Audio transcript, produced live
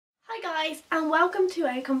guys, and welcome to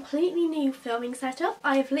a completely new filming setup.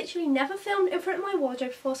 I have literally never filmed in front of my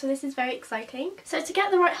wardrobe before, so this is very exciting. So to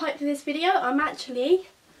get the right height for this video, I'm actually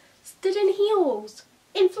stood in heels,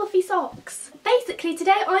 in fluffy socks. Basically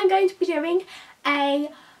today I'm going to be doing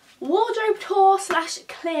a wardrobe tour slash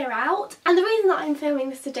clear out, and the reason that I'm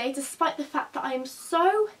filming this today, despite the fact that I am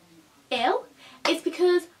so ill, is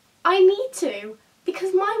because I need to.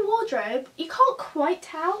 Because my wardrobe, you can't quite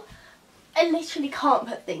tell, I literally can't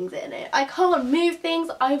put things in it. I can't move things.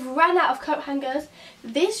 I've run out of coat hangers.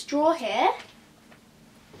 This drawer here,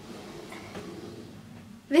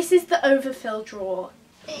 this is the overfill drawer.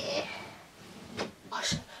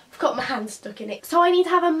 Gosh, I've got my hand stuck in it. So I need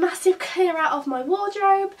to have a massive clear out of my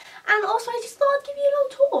wardrobe, and also I just thought I'd give you a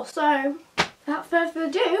little tour. So without further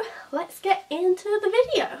ado, let's get into the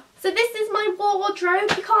video. So this is my wardrobe.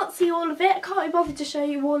 You can't see all of it. I can't be bothered to show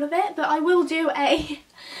you all of it, but I will do a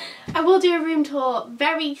room tour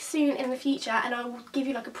very soon in the future, and I will give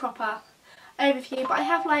you like a proper overview. But I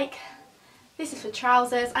have like, this is for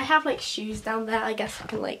trousers. I have like shoes down there. I guess I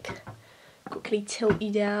can like quickly tilt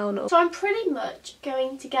you down. So I'm pretty much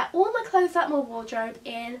going to get all my clothes out of my wardrobe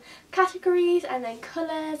in categories and then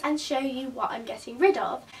colours and show you what I'm getting rid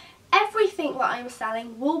of. Everything that I'm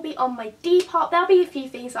selling will be on my Depop. There'll be a few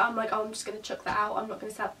things that I'm like, oh, I'm just going to chuck that out. I'm not going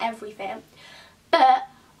to sell everything. But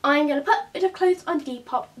I'm going to put a bit of clothes on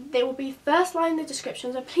Depop. They will be first line in the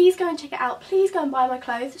description, so please go and check it out. Please go and buy my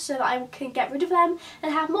clothes so that I can get rid of them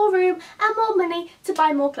and have more room and more money to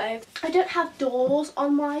buy more clothes. I don't have doors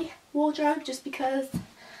on my wardrobe just because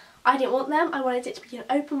I didn't want them. I wanted it to be an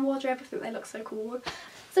open wardrobe. I think they look so cool.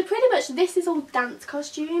 So pretty much this is all dance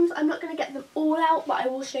costumes. I'm not going to get them all out, but I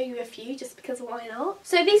will show you a few just because why not.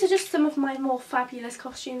 So these are just some of my more fabulous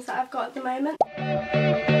costumes that I've got at the moment.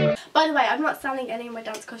 By the way, I'm not selling any of my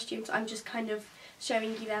dance costumes. I'm just kind of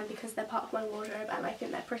showing you them because they're part of my wardrobe and I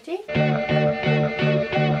think they're pretty.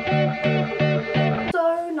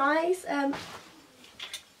 So nice.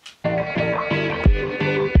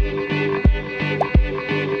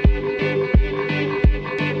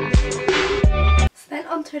 Then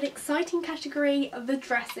onto an exciting category, the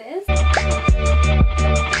dresses.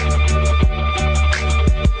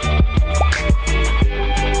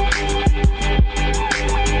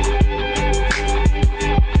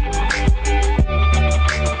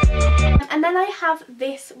 And then I have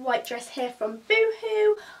this white dress here from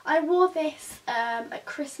Boohoo. I wore this at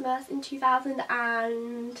Christmas in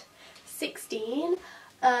 2016,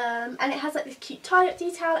 and it has like this cute tie-up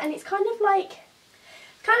detail, and it's kind of like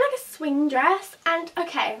a swing dress. And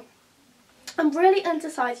okay, I'm really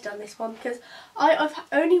undecided on this one because I've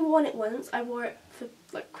only worn it once. I wore it for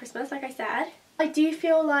like Christmas, like I said. I do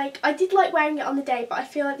feel like I did like wearing it on the day, but I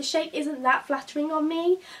feel like the shape isn't that flattering on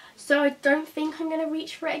me, so I don't think I'm going to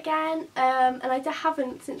reach for it again, and I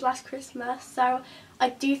haven't since last Christmas, so I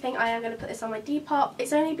do think I am going to put this on my Depop.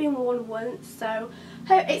 It's only been worn once, so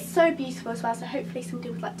it's so beautiful as well, so hopefully somebody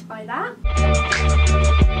would like to buy that.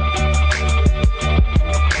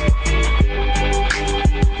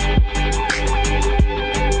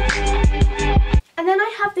 And then I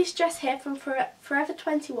have this dress here from Forever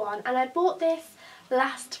 21, and I bought this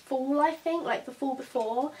last fall, I think, like the fall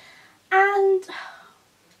before, and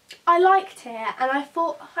I liked it, and I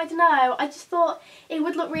thought, I don't know, I just thought it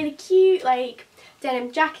would look really cute, like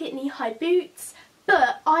denim jacket, knee-high boots,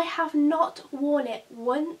 but I have not worn it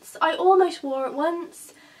once. I almost wore it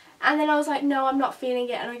once, and then I was like, no, I'm not feeling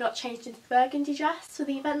it, and I got changed into the burgundy dress for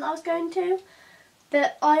the event that I was going to.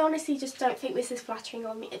 But I honestly just don't think this is flattering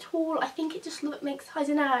on me at all. I think it just makes, I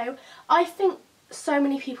don't know, I think so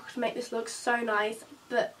many people could make this look so nice,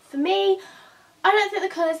 but for me, I don't think the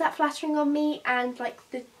colour is that flattering on me, and like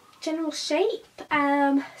the general shape.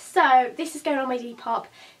 So this is going on my Depop.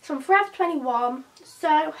 It's from Forever 21,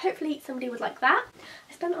 so hopefully somebody would like that.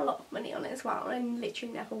 I spent a lot of money on it as well, and I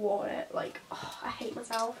literally never wore it. Like, oh, I hate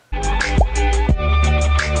myself.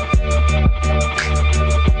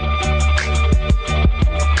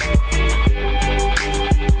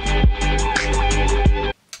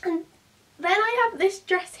 And then I have this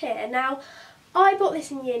dress here. Now, I bought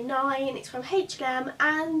this in year 9. It's from H&M,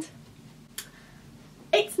 and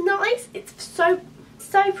it's nice. It's so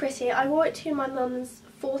pretty. I wore it to my mum's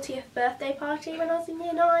 40th birthday party when I was in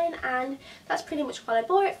year 9, and that's pretty much what I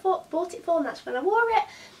bought it for, and that's when I wore it.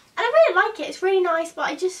 And I really like it. It's really nice, but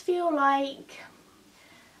I just feel like,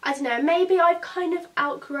 I don't know, maybe I've kind of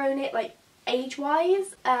outgrown it, like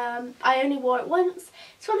age-wise. I only wore it once.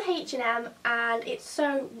 It's from H&M, and it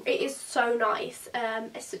is so nice.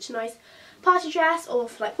 It's such a nice party dress, or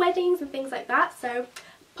for like weddings and things like that. So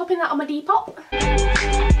popping that on my Depop.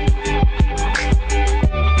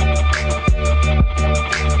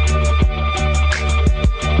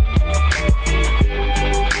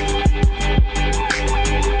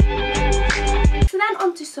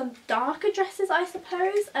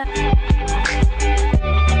 those.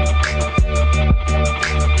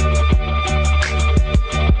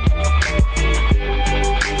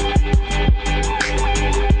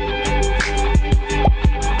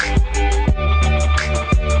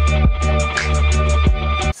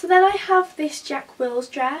 So then I have this Jack Wills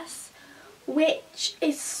dress, which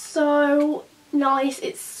is so nice.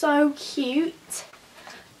 It's so cute.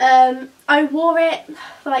 I wore it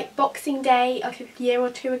for like Boxing Day like a year or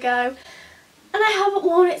two ago, and I haven't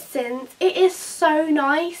worn it since. It is so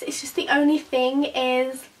nice. It's just the only thing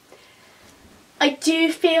is I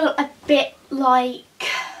do feel a bit like,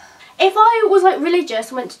 if I was like religious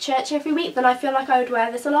and went to church every week, then I feel like I would wear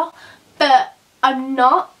this a lot, but I'm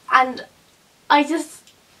not, and I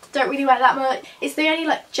just don't really wear it that much. It's the only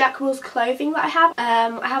like Jack Wills clothing that I have.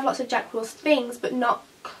 I have lots of Jack Wills things but not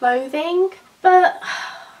clothing, but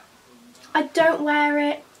I don't wear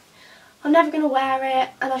it. I'm never going to wear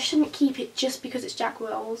it, and I shouldn't keep it just because it's Jack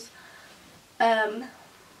Wills.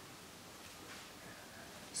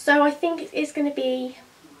 So I think it's going to be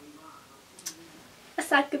a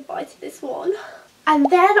sad goodbye to this one. And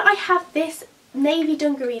then I have this navy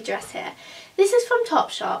dungaree dress here. This is from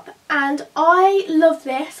Topshop, and I love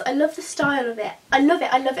this. I love the style of it. I love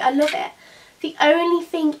it, I love it, I love it. The only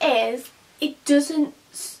thing is it doesn't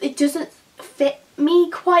fit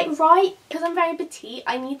me quite right, because I'm very petite.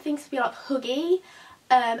 I need things to be like huggy,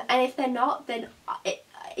 and if they're not, then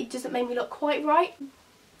it doesn't make me look quite right,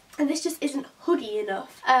 and this just isn't huggy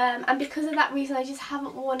enough, and because of that reason I just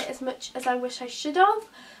haven't worn it as much as I wish I should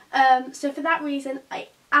have. So for that reason I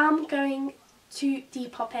am going to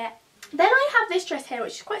depop it. Then I have this dress here,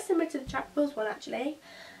 which is quite similar to the Jack Wills one actually.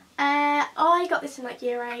 I got this in like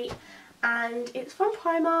year 8, and it's from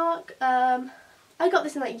Primark. I got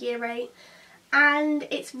this in like year 8, and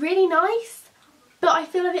it's really nice, but I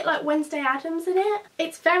feel a bit like Wednesday Addams in it.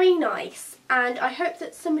 It's very nice, and I hope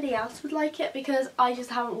that somebody else would like it, because I just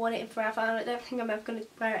haven't worn it in forever, and I don't think I'm ever going to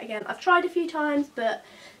wear it again. I've tried a few times, but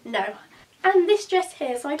no. And this dress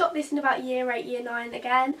here, so I got this in about year 8, year 9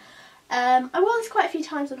 again. I wore this quite a few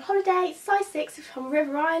times on holiday. It's size 6, it's from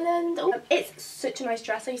River Island. It's such a nice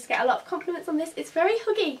dress. I used to get a lot of compliments on this. It's very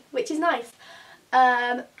huggy, which is nice.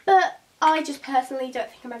 But I just personally don't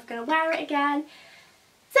think I'm ever going to wear it again.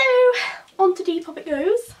 So, on to Depop it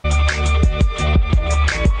goes.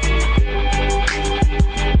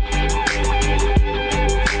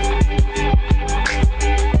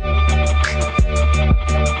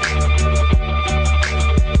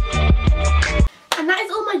 And that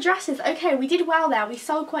is all my dresses. Okay, we did well there. We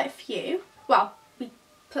sold quite a few. Well, we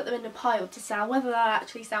put them in a pile to sell. Whether they'll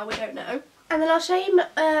actually sell, we don't know. And then I'll show you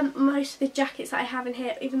most of the jackets that I have in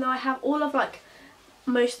here, even though I have all of like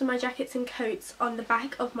most of my jackets and coats on the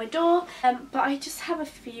back of my door. But I just have a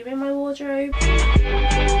few in my wardrobe.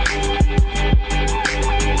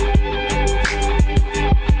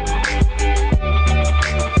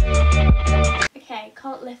 Okay,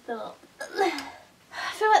 can't lift them up.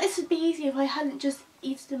 I feel like this would be easier if I hadn't just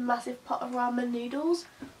eaten a massive pot of ramen noodles.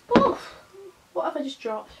 Ooh, what have I just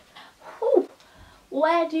dropped? Ooh.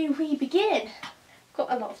 Where do we begin?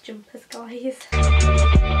 Got a lot of jumpers, guys.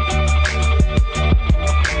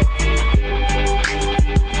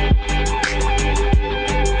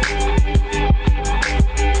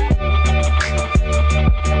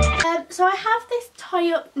 So I have this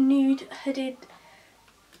tie-up nude hoodie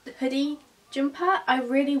jumper. I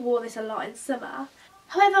really wore this a lot in summer.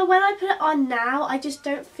 However, when I put it on now, I just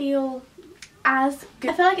don't feel as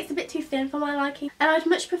good. I feel like it's a bit too thin for my liking, and I'd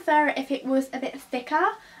much prefer it if it was a bit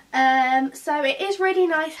thicker. So it is really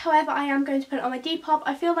nice. However, I am going to put it on my Depop.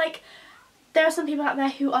 I feel like there are some people out there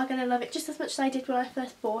who are going to love it just as much as I did when I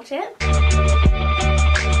first bought it.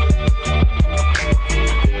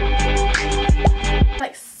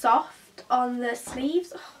 Like soft on the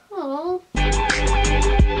sleeves. Aww.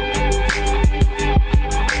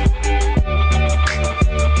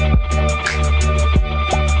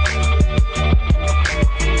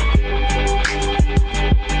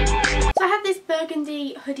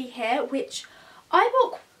 Burgundy hoodie here, which I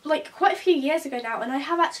bought like quite a few years ago now, and I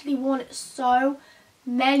have actually worn it so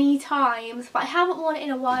many times, but I haven't worn it in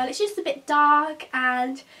a while. It's just a bit dark,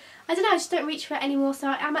 and I don't know, I just don't reach for it anymore, so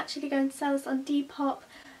I am actually going to sell this on Depop.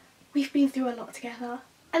 We've been through a lot together.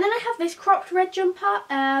 And then I have this cropped red jumper.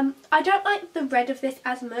 I don't like the red of this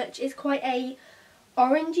as much. It's quite a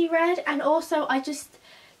orangey red, and also I just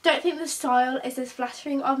don't think the style is as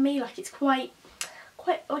flattering on me. Like, it's quite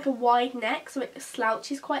like a wide neck, so it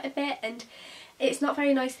slouches quite a bit, and it's not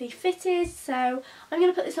very nicely fitted. So I'm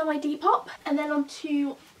going to put this on my Depop. And then on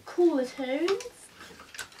to cooler tones.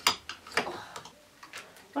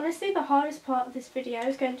 Honestly, the hardest part of this video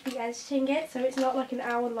is going to be editing it, so it's not like an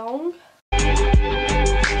hour long.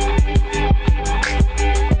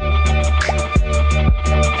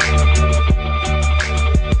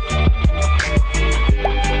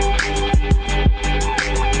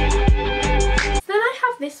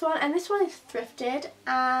 This one, and this one is thrifted,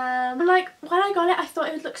 like when I got it I thought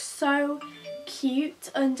it would look so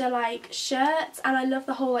cute under like shirts, and I love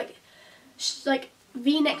the whole like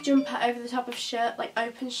v-neck jumper over the top of shirt, like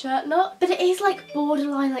open shirt look, but it is like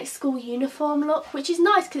borderline like school uniform look, which is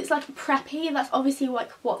nice because it's like preppy. That's obviously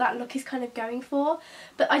like what that look is kind of going for,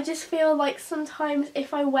 but I just feel like sometimes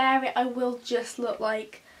if I wear it I will just look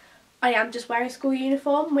like I am just wearing school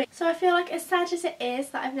uniform. So I feel like, as sad as it is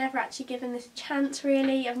that I've never actually given this a chance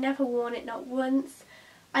really, I've never worn it, not once,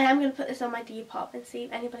 I am going to put this on my Depop and see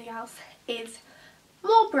if anybody else is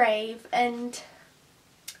more brave, and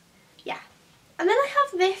yeah. And then I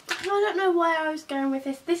have this, I don't know where I was going with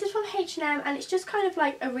this. This is from H&M, and it's just kind of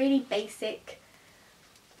like a really basic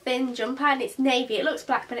thin jumper, and it's navy. It looks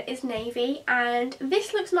black but it is navy, and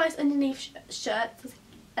this looks nice underneath shirts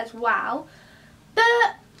as well,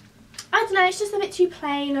 but I don't know, it's just a bit too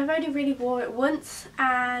plain. I've only really wore it once,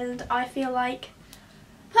 and I feel like,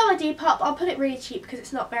 put my Depop, I'll put it really cheap because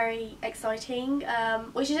it's not very exciting,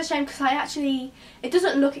 which is a shame because it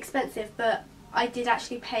doesn't look expensive, but I did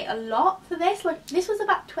actually pay a lot for this. Like, this was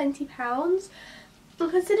about £20,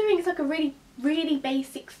 and considering it's like a really, really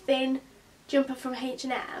basic thin jumper from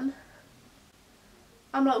H&M,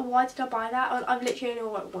 I'm like, why did I buy that? I've literally only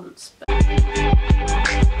worn it once.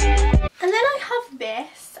 And then I have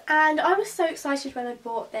this, and I was so excited when I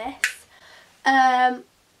bought this,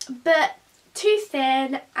 but too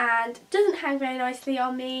thin and doesn't hang very nicely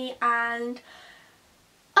on me, and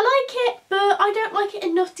I like it, but I don't like it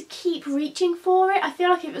enough to keep reaching for it. I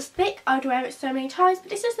feel like if it was thick I'd wear it so many times,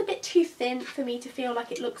 but it's just a bit too thin for me to feel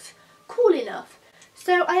like it looks cool enough.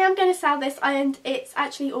 So I am going to sell this, and it's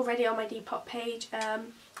actually already on my Depop page, but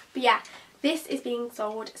yeah. This is being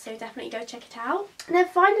sold, so definitely go check it out. And then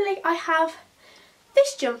finally I have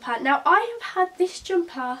this jumper. Now, I have had this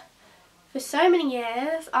jumper for so many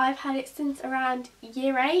years. I've had it since around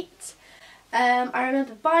year 8. I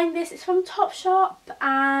remember buying this. It's from Topshop,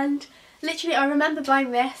 and literally I remember buying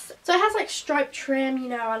this. So it has like stripe trim, you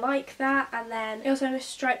know, I like that, and then it also has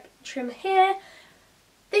stripe trim here.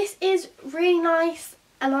 This is really nice,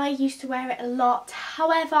 and I used to wear it a lot.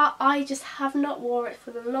 However, I just have not wore it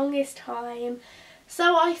for the longest time.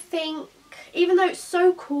 So I think, even though it's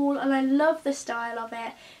so cool and I love the style of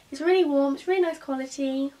it, it's really warm, it's really nice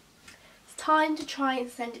quality, it's time to try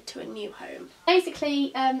and send it to a new home.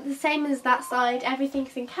 Basically, the same as that side,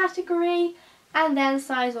 everything's in category, and then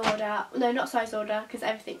size order. No, not size order, because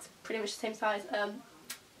everything's pretty much the same size.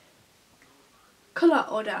 Colour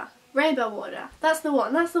order. Rainbow order. That's the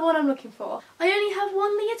one I'm looking for. I only have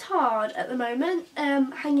one leotard at the moment,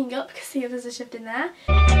 hanging up, because the others are shoved in there.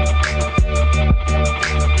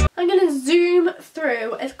 I'm going to zoom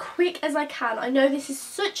through as quick as I can. I know this is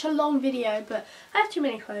such a long video, but I have too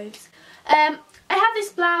many clothes. I have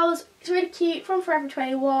this blouse, it's really cute, from Forever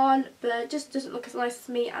 21, but it just doesn't look as nice as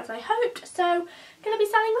me as I hoped, so I'm going to be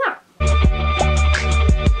selling that.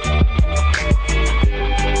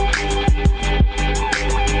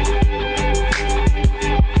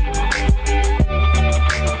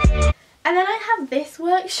 And then I have this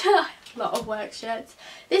work shirt. I have a lot of work shirts.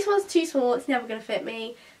 This one's too small, it's never going to fit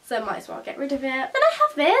me, so I might as well get rid of it. Then I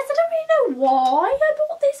have this. I don't really know why I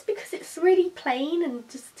bought this, because it's really plain and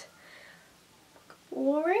just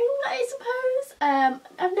boring, I suppose.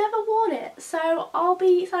 I've never worn it, so I'll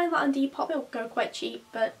be selling that on Depop. It'll go quite cheap,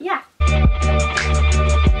 but yeah.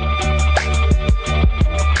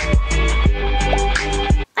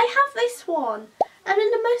 I have this one, and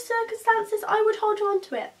under most circumstances I would hold on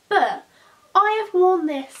to it, but I have worn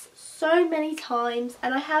this so many times,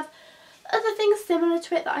 and I have other things similar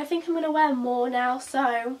to it that I think I'm going to wear more now, so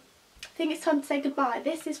I think it's time to say goodbye.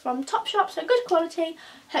 This is from Topshop, so good quality.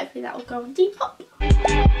 Hopefully that will go on Depop.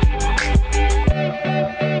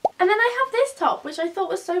 And then I have this top, which I thought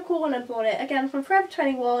was so cool when I bought it. Again, from Forever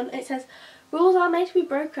 21. It says, "Rules are made to be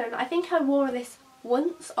broken." I think I wore this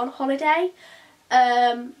once on holiday,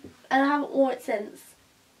 and I haven't worn it since.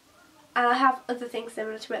 And I have other things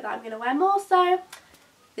similar to it that I'm going to wear more, so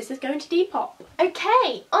this is going to Depop.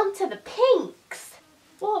 Okay, on to the pinks.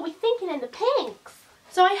 What are we thinking in the pinks?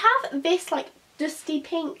 So I have this like dusty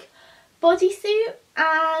pink bodysuit,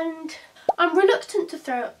 and I'm reluctant to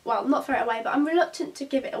throw it, well, not throw it away, but I'm reluctant to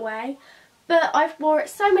give it away. But I've wore it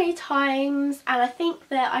so many times, and I think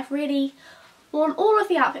that I've really worn all of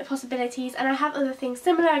the outfit possibilities, and I have other things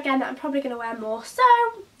similar again that I'm probably going to wear more, so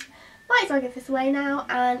might as well give this away now,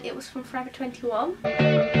 and it was from Forever 21.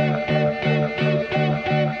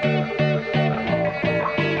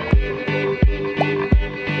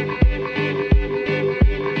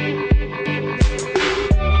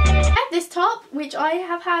 This top, which I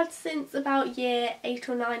have had since about year 8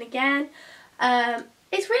 or 9 again.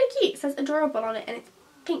 It's really cute. It says adorable on it and it's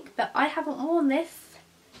pink, but I haven't worn this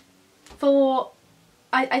for,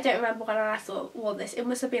 I don't remember when I last wore this. It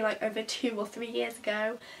must have been like over 2 or 3 years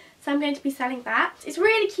ago. So I'm going to be selling that. It's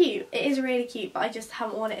really cute. It is really cute, but I just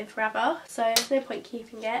haven't worn it in forever, so there's no point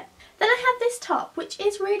keeping it. Then I have this top, which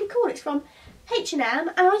is really cool. It's from H&M,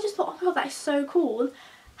 and I just thought, oh my god, that is so cool.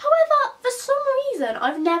 However, for some reason,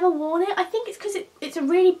 I've never worn it. I think it's because it's a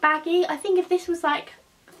really baggy. I think if this was like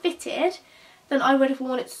fitted, then I would have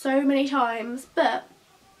worn it so many times. But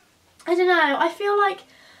I don't know. I feel like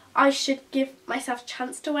I should give myself a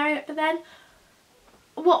chance to wear it. But then,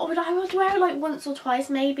 what would I wear it like once or twice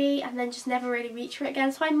maybe, and then just never really reach for it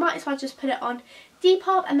again. So I might as well just put it on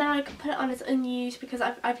Depop, and then I can put it on as unused because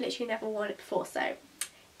I've literally never worn it before. So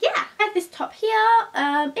yeah, I have this top here.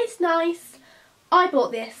 It's nice. I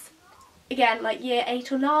bought this, again, like year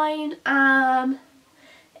 8 or 9.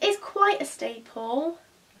 It's quite a staple,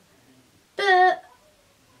 but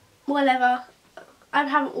whatever. I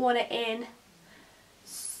haven't worn it in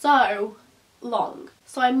so long,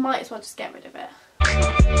 so I might as well just get rid of it.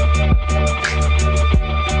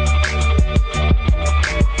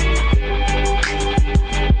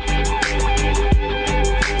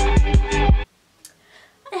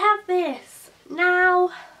 I have this.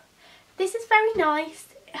 Now, this is very nice.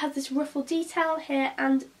 It has this ruffle detail here,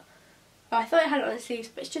 and oh, I thought it had it on the sleeves,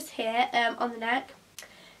 but it's just here on the neck.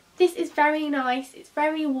 This is very nice. It's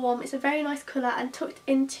very warm. It's a very nice colour and tucked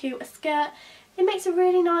into a skirt. It makes a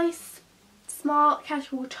really nice, smart,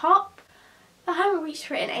 casual top. I haven't reached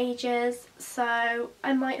for it in ages, so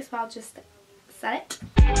I might as well just sell it.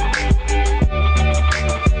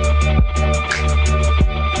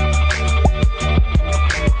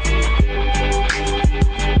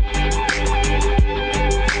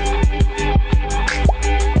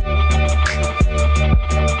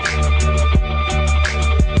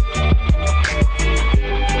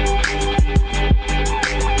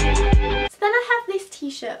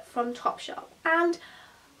 From Topshop, and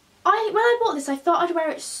when I bought this I thought I'd wear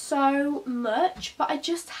it so much, but I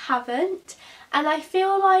just haven't, and I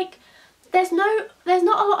feel like there's not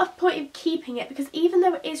a lot of point in keeping it, because even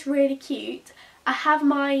though it is really cute, I have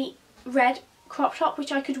my red crop top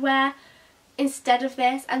which I could wear instead of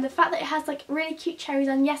this, and the fact that it has like really cute cherries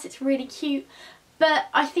on, yes, it's really cute, but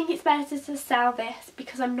I think it's better to sell this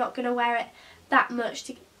because I'm not going to wear it that much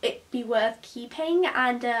to it be worth keeping.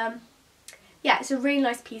 And yeah, it's a really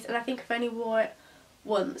nice piece, and I think I've only wore it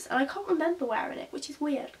once, and I can't remember wearing it, which is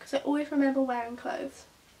weird because I always remember wearing clothes.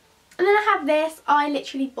 And then I have this. I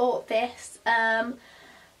literally bought this when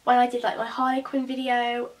I did like my Harlequin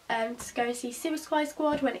video to go see Suicide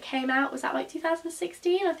Squad when it came out. Was that like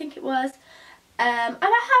 2016? I think it was. And I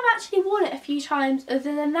have actually worn it a few times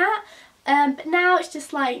other than that, but now it's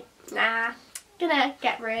just like, nah, gonna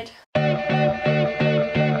get rid.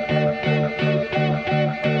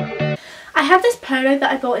 I have this polo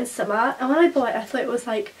that I bought in summer, and when I bought it I thought it was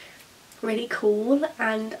like really cool,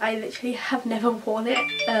 and I literally have never worn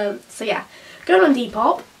it. So yeah, going on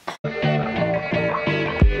Depop.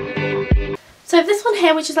 So I have this one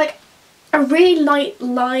here, which is like a really light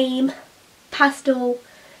lime pastel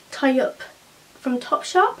tie-up from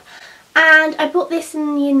Topshop, and I bought this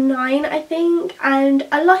in year 9 I think, and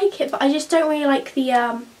I like it, but I just don't really like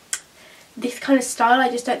the this kind of style. I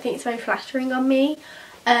just don't think it's very flattering on me.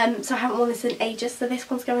 So I haven't worn this in ages, so this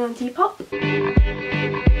one's going on Depop.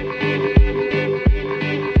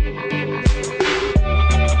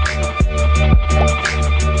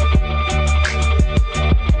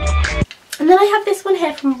 And then I have this one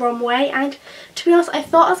here from Runway, and to be honest I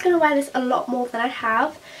thought I was going to wear this a lot more than I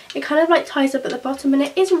have. It kind of like ties up at the bottom, and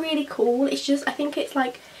it is really cool. It's just, I think it's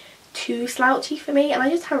like too slouchy for me, and I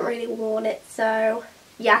just haven't really worn it, so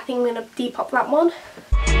yeah, I think I'm going to Depop that one.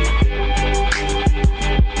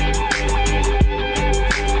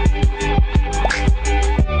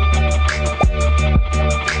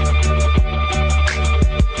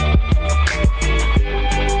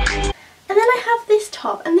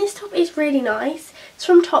 Top, and this top is really nice. It's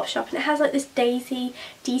from Topshop, and it has like this daisy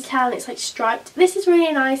detail, and it's like striped. This is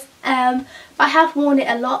really nice, but I have worn it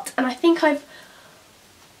a lot, and I think I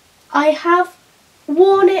have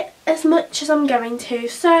worn it as much as I'm going to,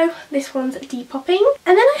 so this one's Depopping.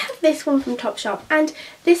 And then I have this one from Topshop, and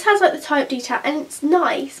this has like the type detail and it's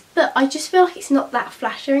nice, but I just feel like it's not that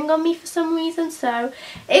flattering on me for some reason, so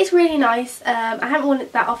it's really nice. I haven't worn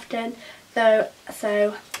it that often though,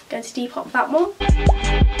 so I'm going to Depop that one.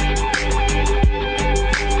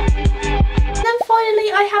 And then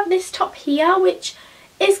finally I have this top here, which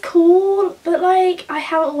is cool, but like I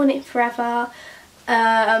haven't worn it forever.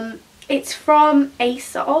 It's from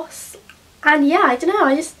ASOS, and yeah, I don't know,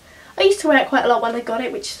 I used to wear it quite a lot when I got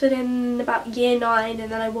it, which was in about year 9,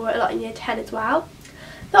 and then I wore it a lot in year 10 as well.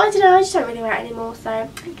 But I don't know, I just don't really wear it anymore, so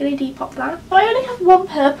I'm going to Depop that. But I only have one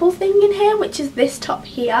purple thing in here, which is this top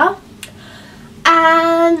here.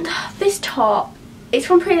 And this top, it's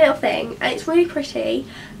from Pretty Little Thing, and it's really pretty,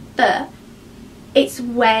 but it's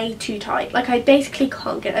way too tight. Like I basically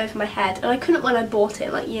can't get it over my head, and I couldn't when I bought it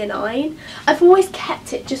in like year 9. I've always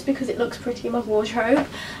kept it just because it looks pretty in my wardrobe,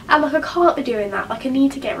 and like I can't be doing that. Like I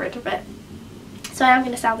need to get rid of it. So I am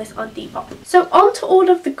going to sell this on Depop. So on to all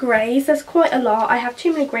of the greys. There's quite a lot. I have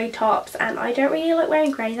too many grey tops, and I don't really like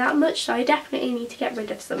wearing grey that much, so I definitely need to get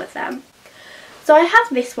rid of some of them. So I have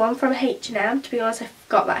this one from H&M. To be honest, I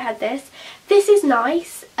forgot that I had this. This is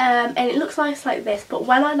nice, and it looks nice like this, but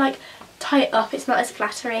when I like tie it up, it's not as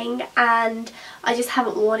flattering, and I just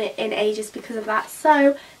haven't worn it in ages because of that.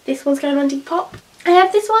 So this one's going on Depop. I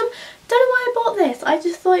have this one. Don't know why I bought this. I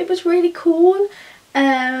just thought it was really cool.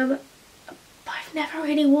 But I've never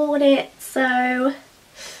really worn it, so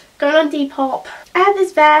going on Depop. I have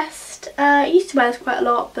this vest. I used to wear this quite a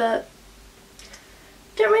lot, but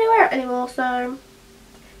don't really wear it anymore, so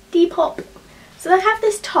Depop. So I have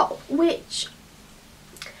this top, which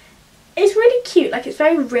it's really cute. Like it's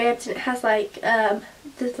very ribbed, and it has like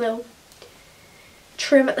this little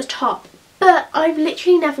trim at the top. But I've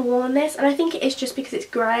literally never worn this, and I think it is just because it's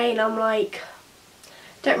grey, and I'm like,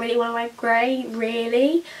 don't really want to wear grey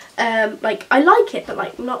really. Like I like it, but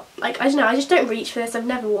like not like, I don't know, I just don't reach for this. I've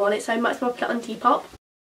never worn it, so I might as well put it on Depop.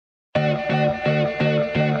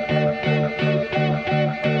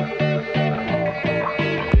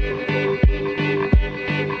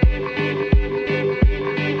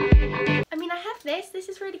 This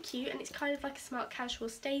is really cute, and it's kind of like a smart casual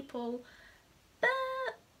staple, but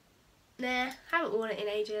nah, haven't worn it in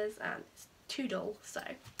ages and it's too dull. So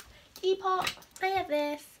Depop. I have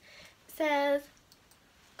this. It says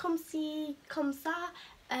comme ci, comme ça,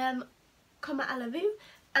 comme à la vue,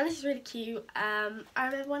 and this is really cute. I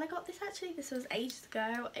remember when I got this, actually this was ages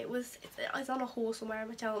ago. It was on a haul somewhere on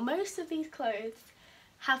my channel. Most of these clothes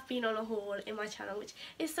have been on a haul in my channel, which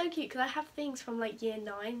is so cute because I have things from like year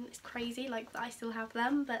 9. It's crazy, like I still have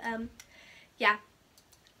them, but yeah,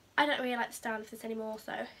 I don't really like the style of this anymore,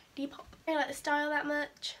 so Depop. I don't like the style that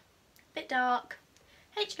much. Bit dark.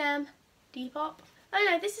 H&M, Depop. I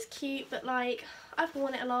don't know, this is cute, but like I've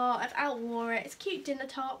worn it a lot. I've outwore it. It's a cute dinner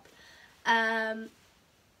top. But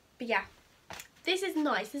yeah, this is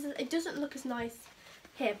nice. It doesn't look as nice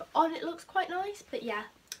here, but on it looks quite nice. But yeah,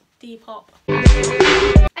 Depop.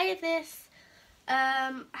 I have this.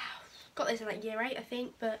 Got this in like year 8, I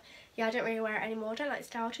think, but yeah, I don't really wear it anymore. I don't like the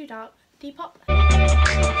style, too dark. Depop.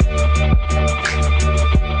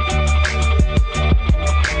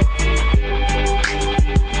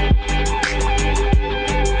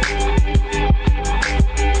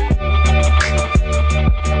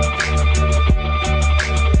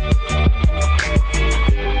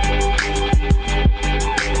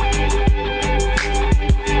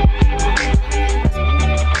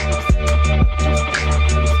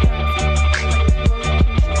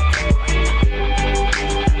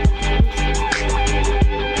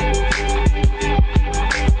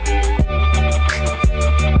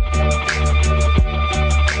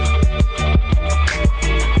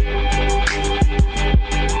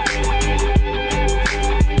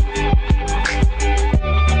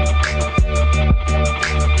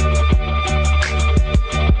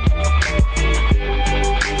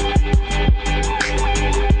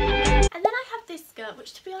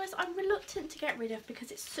 Which, to be honest, I'm reluctant to get rid of because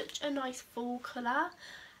it's such a nice full colour.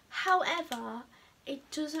 However, it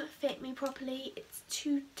doesn't fit me properly. It's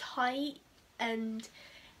too tight, and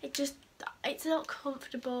it's not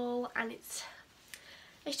comfortable, and it's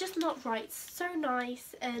just not right. It's so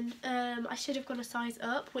nice, and I should have gone a size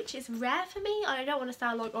up, which is rare for me. I don't want to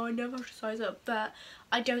sound like, oh, I never have to size up, but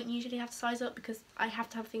I don't usually have to size up because I have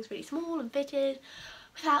to have things really small and fitted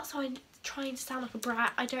without trying to sound like a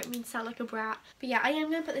brat. I don't mean to sound like a brat, but yeah, I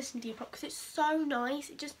am going to put this in Depop because it's so nice.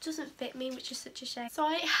 It just doesn't fit me, which is such a shame. So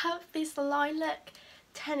I have this lilac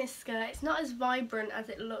tennis skirt. It's not as vibrant as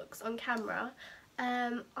it looks on camera.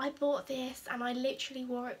 I bought this and I literally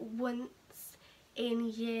wore it once in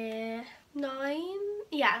year 9.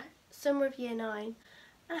 Yeah, summer of year 9.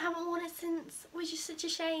 And I haven't worn it since, which is such a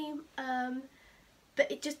shame. But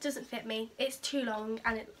it just doesn't fit me. It's too long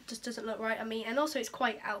and it just doesn't look right on me, and also it's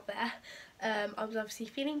quite out there. I was obviously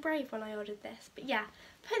feeling brave when I ordered this, but yeah,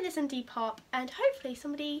 put this in Depop and hopefully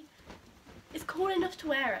somebody is cool enough to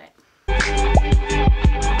wear it. And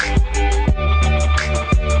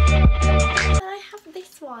I have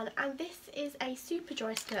this one, and this is a super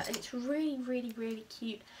dry skirt, and it's really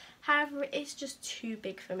cute. However, it's just too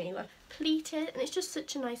big for me, like pleated, and it's just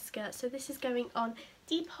such a nice skirt. So this is going on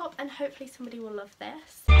Depop and hopefully somebody will love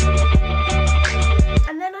this.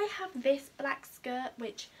 And then I have this black skirt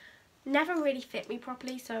which never really fit me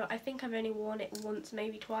properly, so I think I've only worn it once,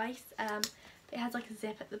 maybe twice. It has like a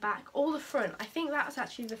zip at the back or the front. I think that was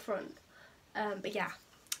actually the front. But yeah,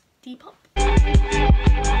 Depop.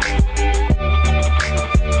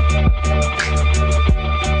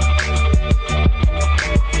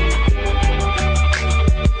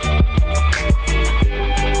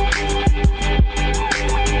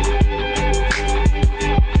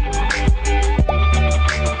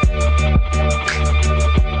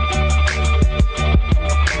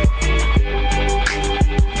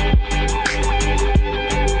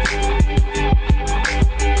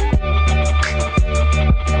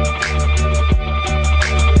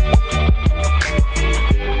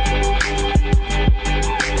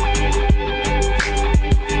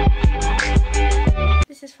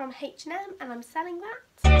 From H&M, and I'm selling that.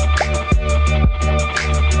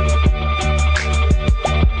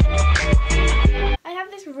 I have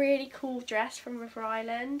this really cool dress from River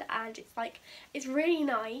Island, and it's really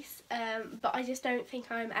nice, but I just don't think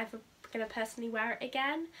I'm ever gonna personally wear it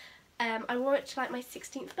again. I wore it to like my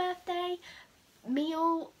 16th birthday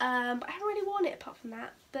meal, but I haven't really worn it apart from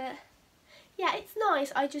that. But yeah, it's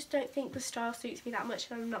nice. I just don't think the style suits me that much,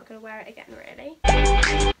 and I'm not going to wear it again, really.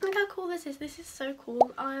 Look how cool this is. This is so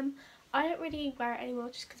cool. I don't really wear it anymore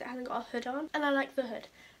just because it hasn't got a hood on, and I like the hood.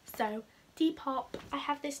 So, Depop. I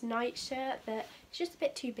have this night shirt that is just a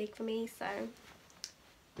bit too big for me, so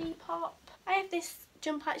Depop. I have this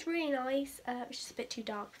jumper. It's really nice. It's just a bit too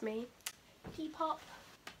dark for me. Depop.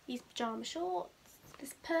 These pyjama shorts.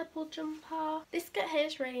 This purple jumper. This skirt here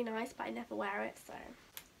is really nice, but I never wear it, so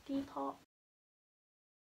Depop.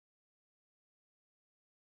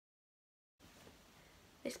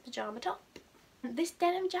 This pyjama top, this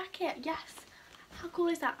denim jacket, yes, how cool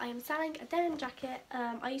is that? I am selling a denim jacket.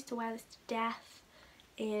 I used to wear this to death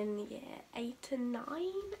in year 8 and 9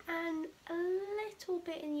 and a little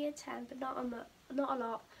bit in year 10, but not a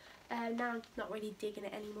lot. Now I'm not really digging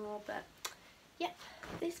it anymore, but yeah,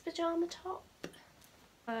 this pyjama top,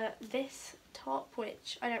 this top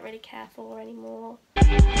which I don't really care for anymore.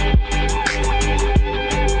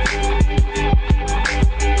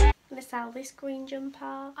 I'm going to sell this green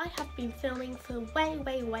jumper. I have been filming for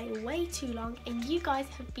way too long, and you guys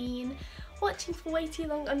have been watching for way too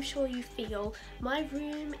long. I'm sure you feel my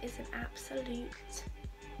room is an absolute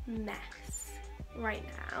mess right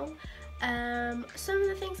now. Some of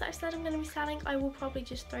the things that I've said I'm going to be selling I will probably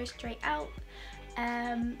just throw straight out.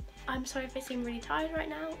 I'm sorry if I seem really tired right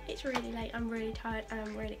now. It's really late, I'm really tired and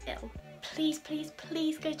I'm really ill. Please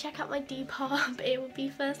go check out my Depop. It will be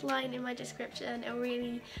first line in my description. It will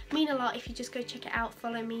really mean a lot if you just go check it out,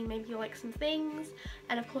 follow me, maybe you'll like some things,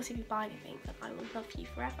 and of course if you buy anything then I will love you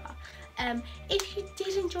forever. If you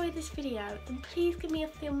did enjoy this video then please give me a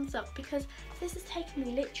thumbs up, because this has taken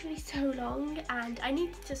me literally so long and I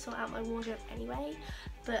needed to sort out my wardrobe anyway,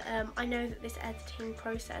 but I know that this editing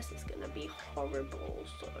process is going to be horrible,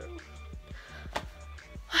 so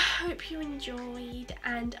I hope you enjoyed,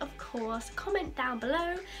 and of course comment down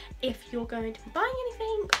below if you're going to be buying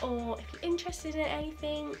anything or if you're interested in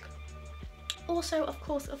anything. Also, of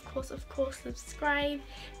course subscribe,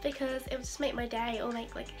 because it will just make my day. It will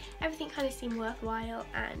make like everything kind of seem worthwhile,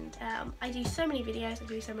 and I do so many videos, I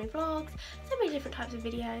do so many vlogs, so many different types of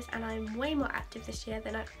videos, and I'm way more active this year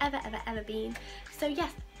than I've ever been. So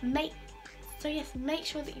yes, make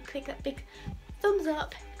sure that you click that big thumbs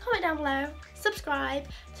up, comment down below, subscribe,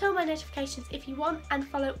 turn on my notifications if you want, and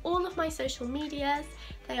follow all of my social medias.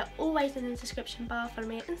 They are always in the description bar. Follow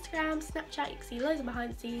me on Instagram, Snapchat, you can see loads of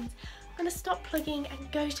behind the scenes. I'm going to stop plugging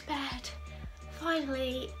and go to bed.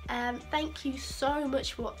 Finally, thank you so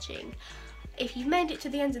much for watching. If you've made it to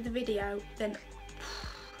the end of the video, then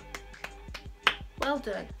well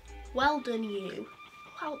done. Well done you.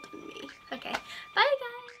 Well done me. Okay, bye guys.